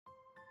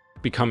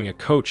Becoming a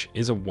coach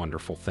is a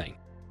wonderful thing.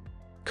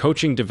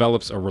 Coaching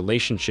develops a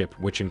relationship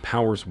which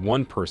empowers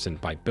one person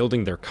by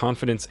building their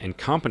confidence and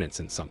competence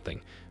in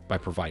something, by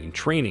providing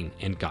training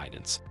and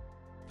guidance.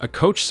 A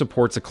coach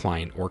supports a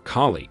client or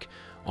colleague,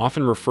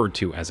 often referred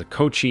to as a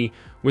coachee,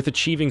 with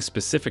achieving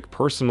specific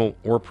personal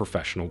or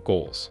professional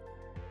goals.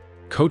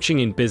 Coaching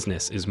in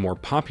business is more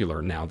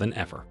popular now than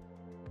ever.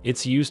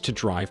 It's used to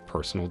drive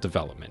personal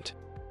development.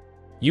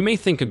 You may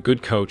think a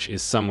good coach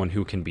is someone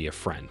who can be a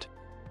friend,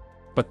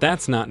 but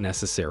that's not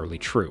necessarily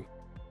true.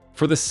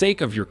 For the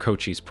sake of your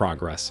coachee's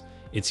progress,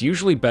 it's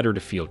usually better to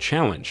feel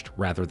challenged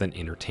rather than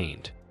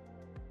entertained.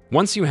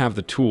 Once you have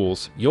the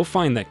tools, you'll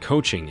find that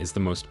coaching is the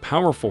most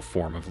powerful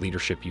form of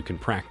leadership you can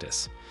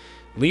practice.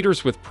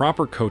 Leaders with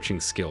proper coaching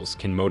skills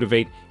can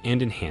motivate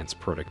and enhance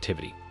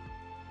productivity.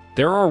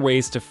 There are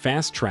ways to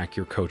fast-track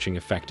your coaching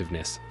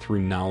effectiveness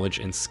through knowledge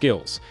and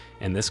skills,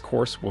 and this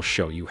course will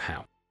show you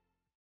how.